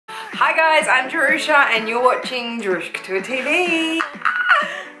Hi guys, I'm Jerusha and you're watching Jerusha Couture TV.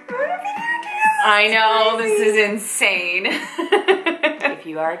 I know, this is insane. If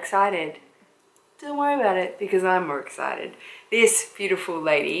you are excited, don't worry about it because I'm more excited. This beautiful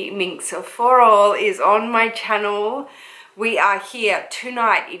lady, Minx for All, is on my channel. We are here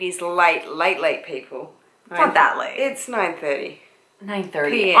tonight. It is late people. It's not that late. It's 9:30. 9:30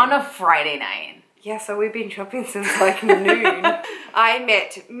 PM. on a Friday night. Yeah, so we've been shopping since like noon. I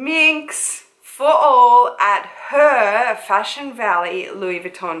met Minx for All at her Fashion Valley Louis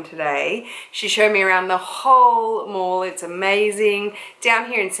Vuitton today. She showed me around the whole mall. It's amazing.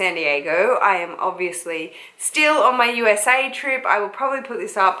 Down here in San Diego, I am obviously still on my USA trip. I will probably put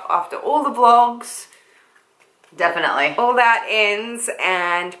this up after all the vlogs. Definitely. All that ends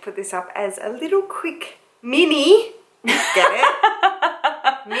and put this up as a little quick mini, get it?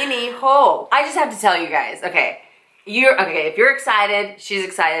 Mini haul. I just have to tell you guys, okay, if you're excited, she's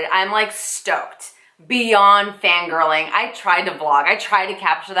excited. I'm like stoked. Beyond fangirling. I tried to vlog. I tried to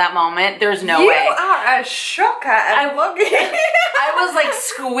capture that moment. There's no way. You are a shocker at vlogging. I was like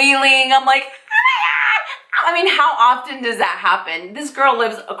squealing. I'm like, oh my God. I mean, how often does that happen? This girl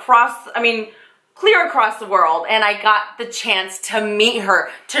lives across, clear across the world, and I got the chance to meet her,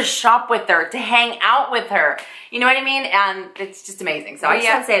 to shop with her, to hang out with her. You know what I mean? And it's just amazing. So I just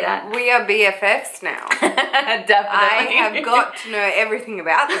want to say that. We are BFFs now. Definitely. I have got to know everything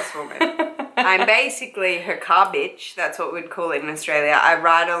about this woman. I'm basically her car bitch. That's what we'd call it in Australia. I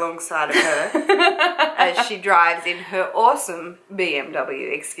ride alongside of her as she drives in her awesome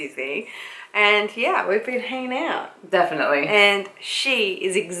BMW, excuse me. And yeah, we've been hanging out. Definitely. And she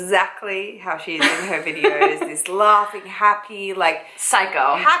is exactly how she is in her videos. This laughing, happy, like...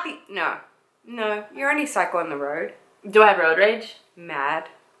 Psycho. Happy... No, you're only psycho on the road. Do I have road rage? Mad.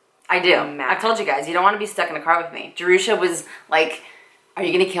 I do. Mad. I've told you guys, you don't want to be stuck in a car with me. Jerusha was like, are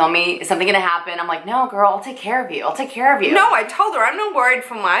you going to kill me? Is something going to happen? I'm like, no, girl, I'll take care of you. I'll take care of you. No, I told her I'm not worried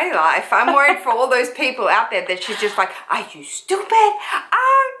for my life. I'm worried for all those people out there that she's just like, are you stupid?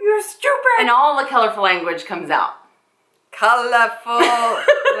 Ah, you're stupid. And all the colorful language comes out. Colorful.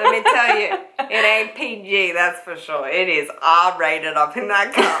 Let me tell you, it ain't PG, that's for sure. It is R-rated up in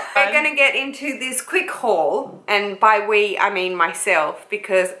that car. We're going to get into this quick haul, and by we, I mean myself,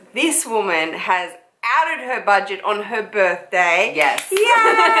 because this woman has outed her budget on her birthday. Yes.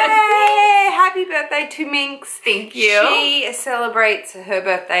 Yay! Happy birthday to Minx. Thank you. She celebrates her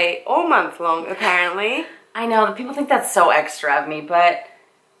birthday all month long, apparently. I know, the people think that's so extra of me, but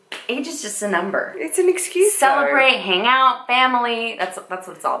age is just a number. It's an excuse. Celebrate, hang out, family. That's what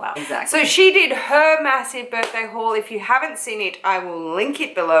it's all about. Exactly. So she did her massive birthday haul. If you haven't seen it, I will link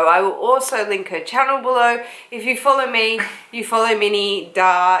it below. I will also link her channel below. If you follow me, you follow Minnie.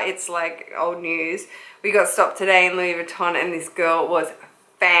 Duh, it's like old news. We got stopped today in Louis Vuitton and this girl was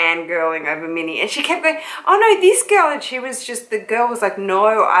fangirling over Minnie, and she kept going, oh no, this girl, and she was just, the girl was like, no,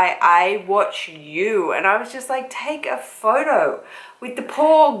 I watch you, and I was just like, take a photo with the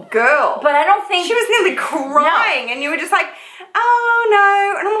poor girl. But I don't think she was nearly crying, and you were just like, oh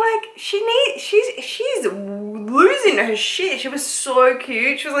no, and I'm like, she's losing her shit. She was so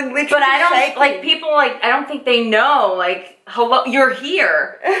cute. She was like literally But I don't shaking. like people I don't think they know, like, hello, you're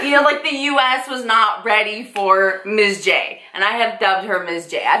here. You know, like the US was not ready for Ms. J, and I have dubbed her Ms.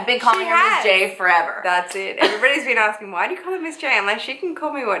 J. I've been calling her Ms. J forever. That's it. Everybody's been asking, why do you call her Ms. J? I'm like, she can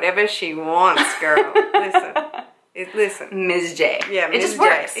call me whatever she wants, girl. Listen. Ms. J. Yeah, it just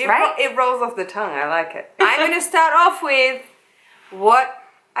works, right? It rolls off the tongue. I like it. I'm going to start off with what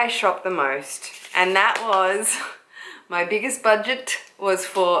I shopped the most, and that was my biggest budget was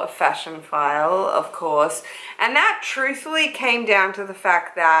for FASHIONPHILE, of course, and that truthfully came down to the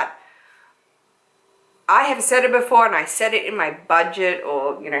fact that I have said it before, and I said it in my budget,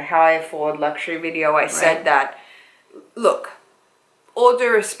 or you know, how I afford luxury video. I said that, look, all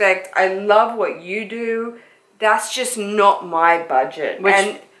due respect, I love what you do. That's just not my budget.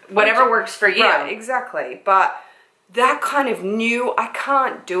 Whatever works for you. Right, exactly. But that kind of new, I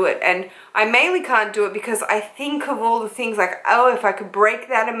can't do it. And I mainly can't do it because I think of all the things like, oh, if I could break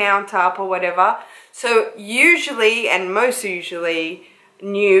that amount up or whatever. So usually, and most usually,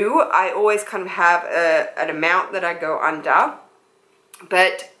 new, I always kind of have an amount that I go under.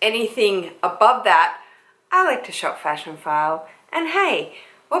 But anything above that, I like to shop FASHIONPHILE. And hey,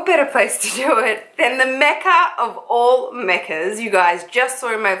 what better place to do it than the mecca of all meccas? You guys just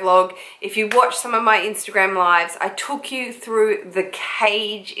saw in my vlog. If you watched some of my Instagram lives, I took you through the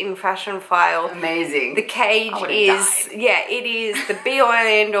cage in FASHIONPHILE. Amazing. The cage is, yeah, it is the be-all and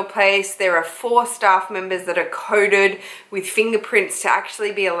end-all place. There are 4 staff members that are coded with fingerprints to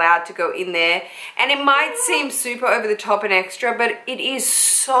actually be allowed to go in there. And it might seem super over the top and extra, but it is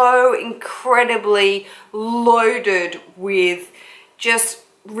so incredibly loaded with just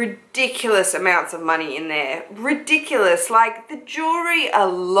ridiculous amounts of money in there. Ridiculous. Like the jewelry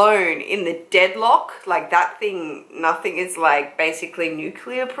alone in the deadlock, like that thing, nothing is like basically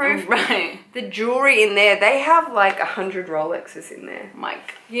nuclear proof. Right. The jewelry in there, they have like 100 Rolexes in there.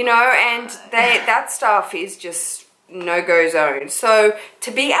 Mike. You know, and that stuff is just no-go zone. So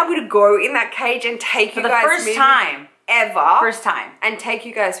to be able to go in that cage and take you guys for the first time ever. First time. And take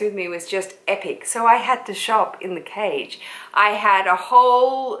you guys with me was just epic. So I had to shop in the cage. I had a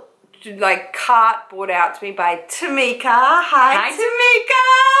whole like cart brought out to me by Tamika. Hi Tamika!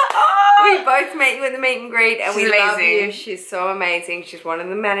 Oh! We both met you at the meet and greet and we love you. She's so amazing. She's one of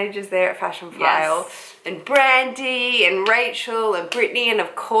the managers there at FASHIONPHILE. Yes. And Brandy and Rachel and Brittany and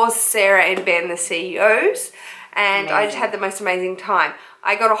of course Sarah and Ben, the CEOs. And I just had the most amazing time.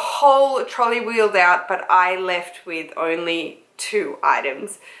 I got a whole trolley wheeled out, but I left with only 2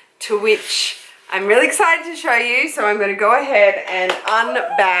 items, to which I'm really excited to show you, so I'm going to go ahead and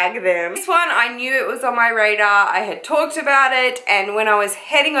unbag them. This one, I knew it was on my radar. I had talked about it, and when I was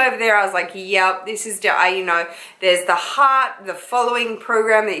heading over there, I was like, yep, this is, you know, there's the heart, the following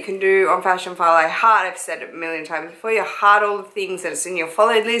program that you can do on FASHIONPHILE. I've said it a million times before, you heart all the things that is in your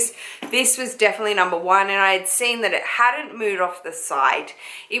followed list. This was definitely number 1, and I had seen that it hadn't moved off the site.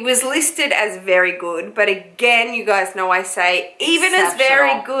 It was listed as very good, but again, you guys know I say, even as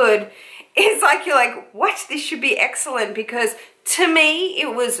very good, it's like you're like, what? This should be excellent, because to me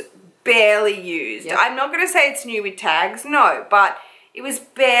it was barely used. Yep. I'm not going to say it's new with tags, no, but it was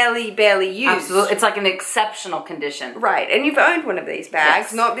barely used. Absolutely. It's like an exceptional condition. Right, and you've owned one of these bags.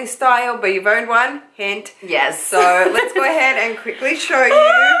 Yes. Not this style, but you've owned one. Hint. Yes. So let's go ahead and quickly show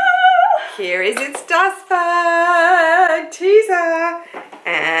you. Here is its dust bag. Teaser.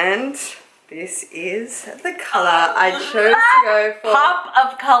 And this is the color I chose to go for. Pop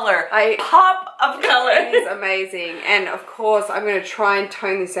of color. Pop of color. It is amazing. And of course, I'm going to try and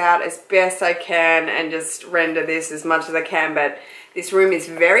tone this out as best I can and just render this as much as I can. But this room is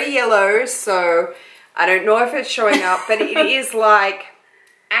very yellow, so I don't know if it's showing up. But it is like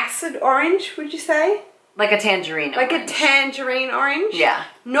acid orange, would you say? Like a tangerine orange. Like a tangerine orange? Yeah.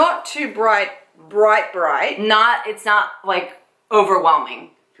 Not too bright. It's not like overwhelming.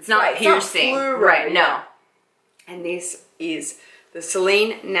 It's not piercing. It's not fluorite. Right, no. And this is the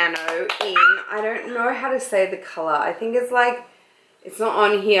Celine Nano in, I don't know how to say the color. I think it's like, it's not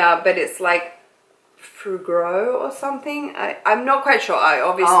on here, but it's like Frugro or something. I'm not quite sure. I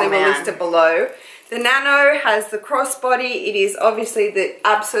obviously will list it below. The Nano has the crossbody. It is obviously the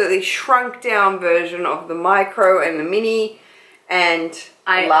absolutely shrunk down version of the Micro and the Mini and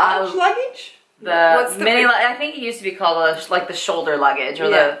large luggage. The mini, I think it used to be called like the shoulder luggage or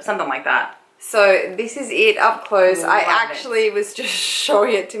the something like that. So this is it up close. I actually was just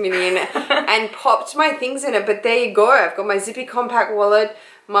showing it to Minnie and popped my things in it. But there you go. I've got my zippy compact wallet,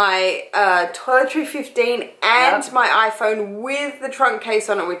 my Toiletry 15 and my iPhone with the trunk case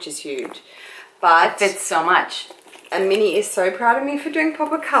on it, which is huge. But it fits so much. And Minnie is so proud of me for doing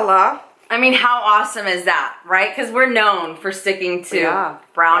proper color. I mean, how awesome is that, right? Because we're known for sticking to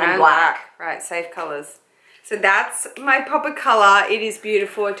brown and black. Right, safe colors. So that's my popper color. It is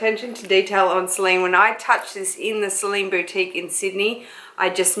beautiful. Attention to detail on Celine. When I touched this in the Celine boutique in Sydney, I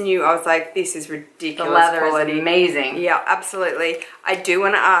just knew, I was like, this is ridiculous quality. The leather is amazing. Yeah, absolutely. I do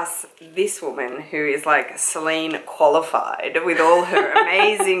want to ask this woman who is like Celine qualified with all her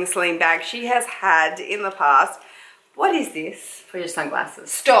amazing Celine bags she has had in the past. What is this? For your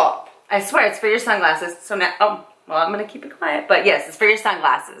sunglasses. Stop. I swear it's for your sunglasses. So now, well, I'm going to keep it quiet. But yes, it's for your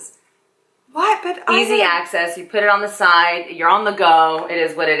sunglasses. What? But easy access. You put it on the side. You're on the go. It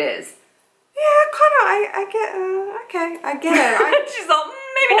is what it is. Yeah, kind of. I get. Okay, I get it. She's all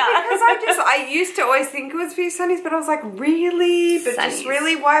maybe not. Because I used to always think it was for your sunnies, but I was like, really? But sunnies. Just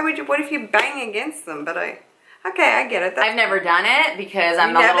really, why would you? What if you bang against them? But okay, I get it. I've never done it because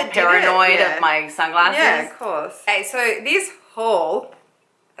I'm a little paranoid of my sunglasses. Yeah, of course. Okay, so this haul,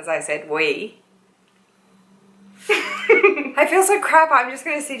 as I said, I feel so crap. I'm just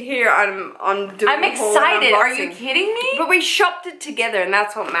gonna sit here. I'm excited. Are you kidding me? But we shopped it together, and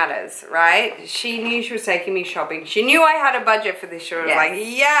that's what matters, right? She knew she was taking me shopping. She knew I had a budget for this. She was like,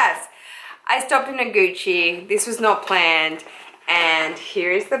 yes. I stopped in a Gucci. This was not planned, And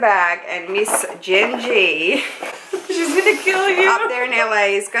here is the bag, and Miss Jen G, she's gonna kill you. Up there in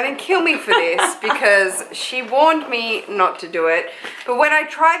LA is gonna kill me for this because she warned me not to do it. But when I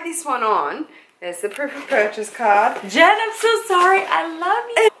tried this one on, there's the proof of purchase card. Jen, I'm so sorry. I love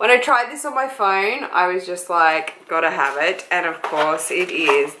you. When I tried this on my phone, I was just like, gotta have it. And of course, it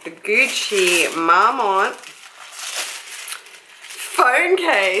is the Gucci Marmont phone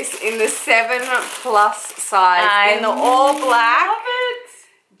case in the 7+ size in the all black. Love it.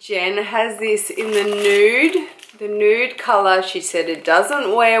 Jen has this in the nude color. She said it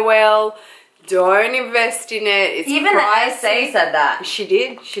doesn't wear well. Don't invest in it. It's even pricey. the SA said that. She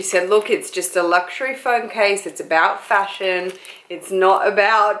did. She said, look, it's just a luxury phone case. It's about fashion. It's not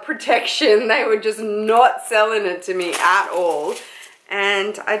about protection. They were just not selling it to me at all.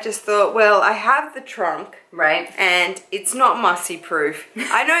 And I just thought, well, I have the trunk. Right. And it's not mussy proof.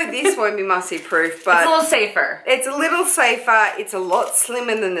 I know this won't be mussy proof, but it's a little safer. It's a little safer. It's a lot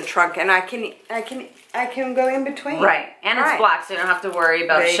slimmer than the trunk, and I can go in between. Right. And it's black, so you don't have to worry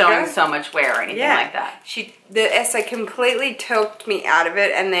about showing so much wear or anything like that. The SA completely talked me out of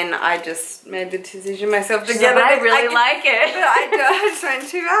it, and then I just made the decision myself to get it. I really like it. But I just went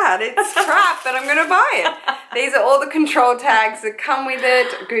too bad. It's crap, but I'm gonna buy it. These are all the control tags that come with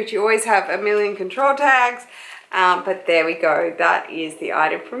it. Gucci always have a million control tags. But there we go. That is the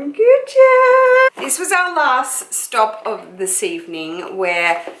item from Gucci. This was our last stop of this evening,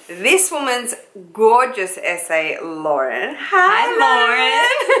 where this woman's gorgeous SA, Lauren. Hi, Lauren.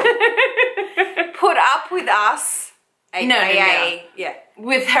 Put up with us, aka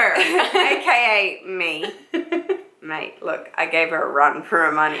with her, aka me. Mate, look, I gave her a run for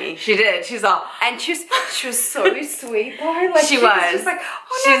her money. She did. She's all, and she was so sweet though. Like she was just like,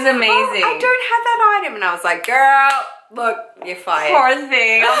 she's amazing. I don't have that item, and I was like, girl, look, you're fired. Poor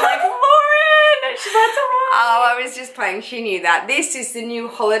thing. I'm like, Lauren. She's like, oh, I was just playing. She knew that. This is the new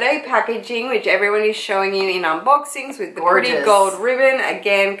holiday packaging, which everyone is showing you in unboxings with the pretty gold ribbon.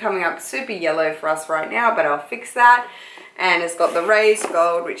 Again, coming up super yellow for us right now, but I'll fix that. And it's got the raised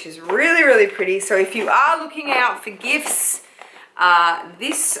gold, which is really, really pretty. So if you are looking out for gifts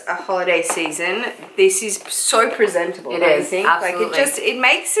this holiday season, this is so presentable. It is, absolutely. Like it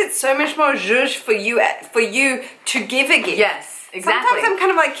makes it so much more zhuzh for you to give a gift. Yes. Exactly. Sometimes I'm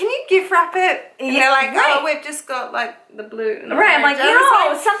kind of like, can you gift wrap it? And they're like, oh, we've just got like the blue. And the I'm like,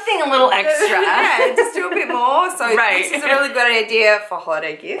 something a little extra. Yeah, just do a bit more. So this is a really good idea for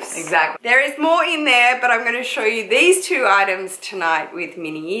holiday gifts. Exactly. There is more in there, but I'm going to show you these two items tonight with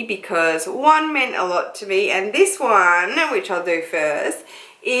Minnie because one meant a lot to me, and this one, which I'll do first,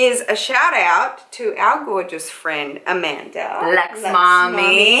 is a shout out to our gorgeous friend Amanda. Lex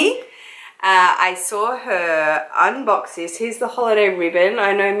Mommy. I saw her unbox this. Here's the holiday ribbon.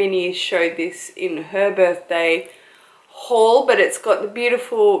 I know Minnie showed this in her birthday haul, but it's got the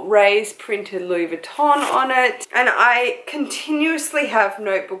beautiful raised printed Louis Vuitton on it. And I continuously have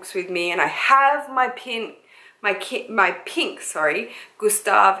notebooks with me, and I have my pink Gustave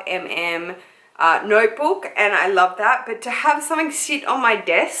MM notebook, and I love that. But to have something sit on my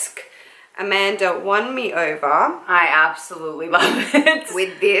desk, Amanda won me over. I absolutely love it.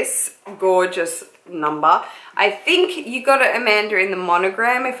 With this gorgeous number. I think you got it, Amanda, in the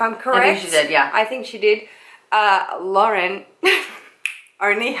monogram, if I'm correct. I think she did, yeah. I think she did. Lauren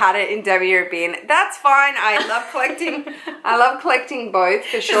only had it in WRB. That's fine. I love collecting. I love collecting both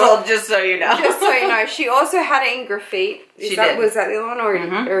for sure. Well, just so you know. Just so you know. She also had it in graphite. She did. Was that the other one or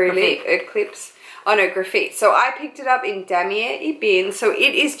Eclipse? Oh no, graphite. So I picked it up in Damier Ibn. So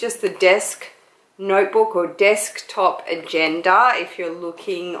it is just the desk notebook or desktop agenda if you're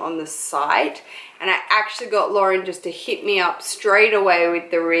looking on the site. And I actually got Lauren just to hit me up straight away with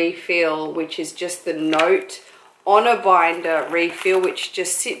the refill, which is just the note on a binder refill, which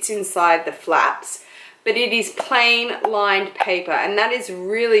just sits inside the flaps. But it is plain lined paper, and that is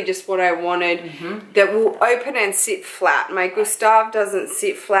really just what I wanted, that will open and sit flat. My Gustave doesn't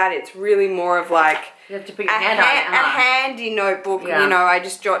sit flat. It's really more of like you have to put your hand on it, a handy notebook. You know, I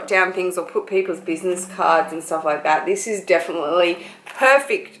just jot down things or put people's business cards and stuff like that. This is definitely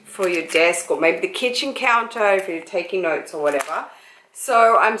perfect for your desk or maybe the kitchen counter if you're taking notes or whatever.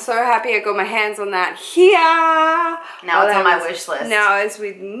 So I'm so happy I got my hands on that here. Now it's on my wish list. Now it's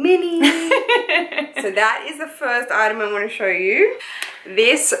with Minnie. So that is the first item I want to show you.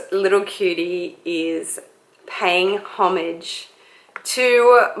 This little cutie is paying homage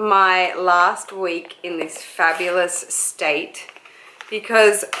to my last week in this fabulous state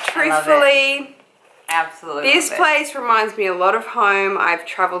because truthfully, absolutely, this place reminds me a lot of home. I've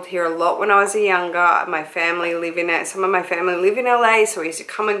traveled here a lot when I was younger. My family live in it. Some of my family live in LA, so I used to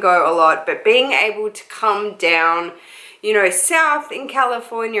come and go a lot. But being able to come down you know, south in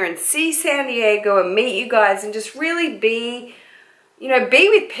California and see San Diego and meet you guys and just really be, you know, be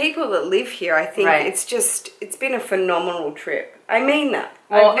with people that live here. I think it's been a phenomenal trip. I mean that.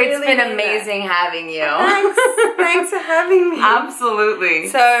 Well, it's been amazing having you. Thanks for having me. Absolutely.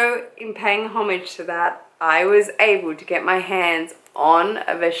 So, in paying homage to that, I was able to get my hands on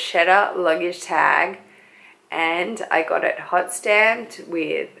a Vachetta luggage tag, and I got it hot stamped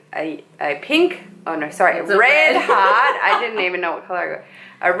with a pink, oh no, sorry, a red heart. I didn't even know what color I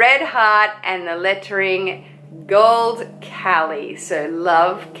got. A red heart and the lettering Gold Cali, so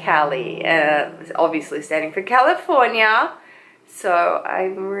love Cali, obviously standing for California. So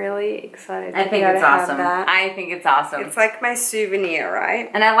I'm really excited. I think it's awesome. I think it's awesome. It's like my souvenir, right?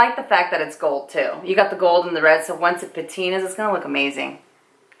 And I like the fact that it's gold too. You got the gold and the red, so once it patinas, it's gonna look amazing.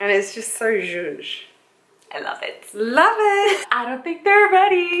 And it's just so zhuzh. I love it. Love it. I don't think they're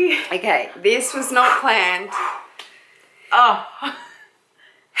ready. Okay, this was not planned. Oh.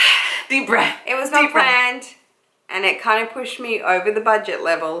 Deep breath. It was not planned, and it kind of pushed me over the budget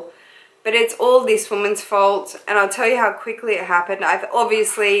level. But it's all this woman's fault, and I'll tell you how quickly it happened. I've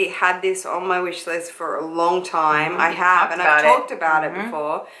obviously had this on my wish list for a long time. I have, and I've talked about it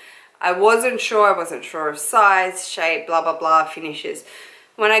before. I wasn't sure of size, shape, blah, blah, blah, finishes.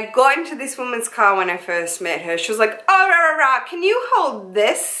 When I got into this woman's car when I first met her, she was like, oh, rah, rah, rah, can you hold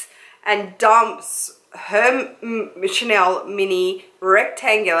this? And dumps her Chanel mini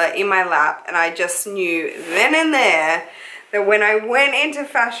rectangular in my lap, and I just knew then and there that when I went into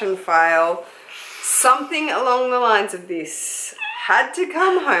FASHIONPHILE, something along the lines of this had to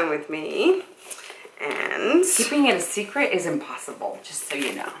come home with me, and keeping it a secret is impossible, just so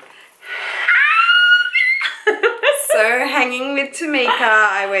you know. So hanging with Tamika,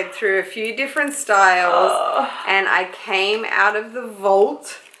 I went through a few different styles, and I came out of the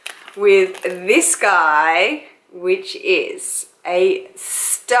vault with this guy, which is a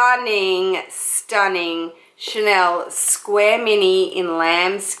stunning, stunning Chanel Square Mini in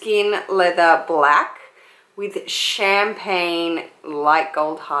lambskin leather black with champagne light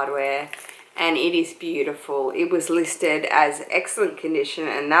gold hardware, and it is beautiful. It was listed as excellent condition,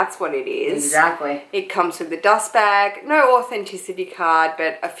 and that's what it is. Exactly. It comes with a dust bag, no authenticity card,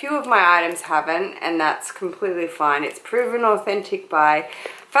 but a few of my items haven't, and that's completely fine. It's proven authentic by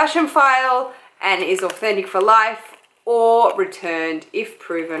FASHIONPHILE and is authentic for life, or returned if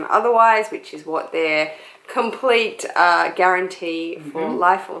proven otherwise, which is what their complete guarantee for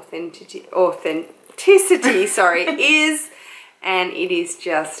life authenticity is. And it is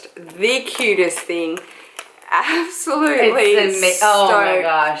just the cutest thing. Absolutely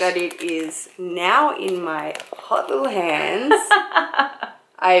stoked that it is now in my hot little hands.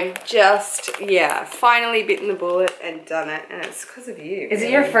 I've just, finally bitten the bullet and done it, and it's because of you. Is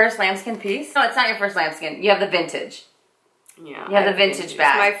it your first lambskin piece? No, it's not your first lambskin. You have the vintage. Yeah, you have the vintage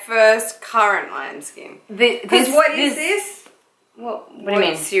bag. It's my first current lambskin. Because what is this? What do you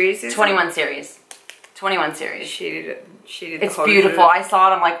mean? Series is 21 series. 21 series. She did it. It's beautiful. I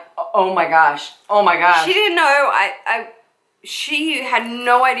saw it. I'm like, oh my gosh. Oh my gosh. She didn't know. She had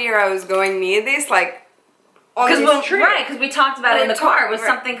no idea I was going near this. Like, on this trip. Right, because we talked about it in the car. It was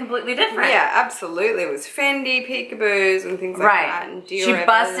something completely different. Yeah, absolutely. It was Fendi, Peekaboos, and things like that. And she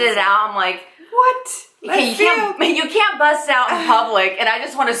busted it out. I'm like, what? Okay, you can't bust it out in public, and I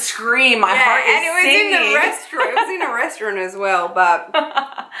just want to scream. My heart is singing. In the restaurant. It was in a restaurant as well, but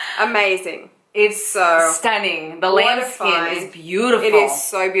amazing. It's so stunning. The lambskin is beautiful. It is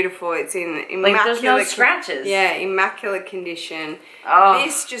so beautiful. It's in immaculate. Like there's no scratches. Yeah, immaculate condition. Oh.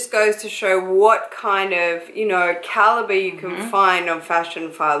 This just goes to show what kind of, you know, caliber you can find on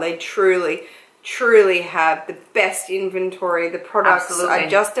FASHIONPHILE. They truly, truly have the best inventory. The products are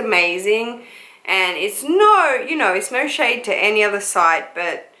just amazing, and it's no, you know, it's no shade to any other site,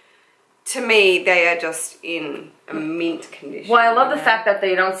 but to me, they are just in a mint condition. Well, I love the fact that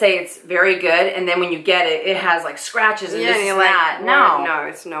they don't say it's very good, and then when you get it, it has like scratches and this and that. No,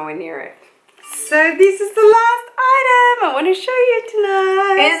 it's nowhere near it. So this is the last item I want to show you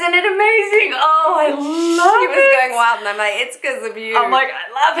tonight. Isn't it amazing? Oh, I love it. She was going wild, and I'm like, it's because of you. I'm like, I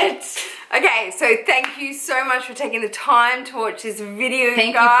love it. Okay, so thank you so much for taking the time to watch this video,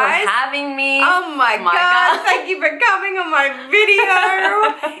 Thank you for having me. Oh my God. Thank you for coming on my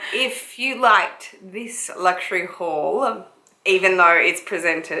video. If you liked this luxury haul, even though it's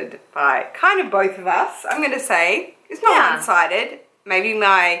presented by kind of both of us, I'm going to say it's not one-sided. Maybe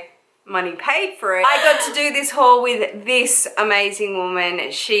my money paid for it. I got to do this haul with this amazing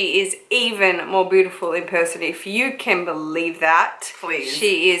woman. She is even more beautiful in person, if you can believe that. Please.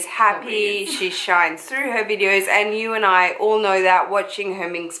 She is happy. Please. She shines through her videos, and you and I all know that watching her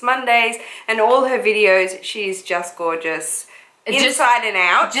Minx Mondays and all her videos. She's just gorgeous inside and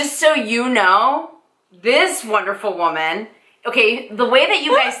out. Just so you know, this wonderful woman, okay, the way that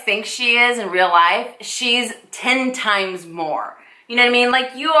you guys think she is in real life, she's 10 times more. You know what I mean?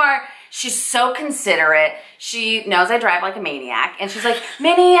 Like, she's so considerate. She knows I drive like a maniac. And she's like,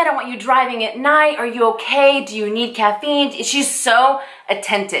 Minnie, I don't want you driving at night. Are you okay? Do you need caffeine? She's so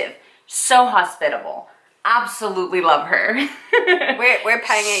attentive, so hospitable. Absolutely love her. We're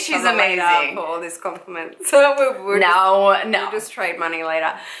paying each She's other amazing. later for all this compliment. So we'll just trade money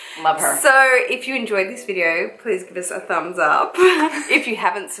later. Love her. So if you enjoyed this video, please give us a thumbs up. If you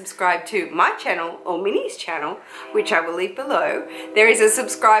haven't subscribed to my channel or Minnie's channel, which I will leave below, there is a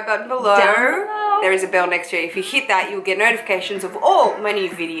subscribe button below. Down below. There is a bell next to it. If you hit that, you'll get notifications of all my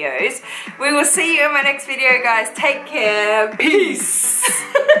new videos. We will see you in my next video, guys. Take care. Peace.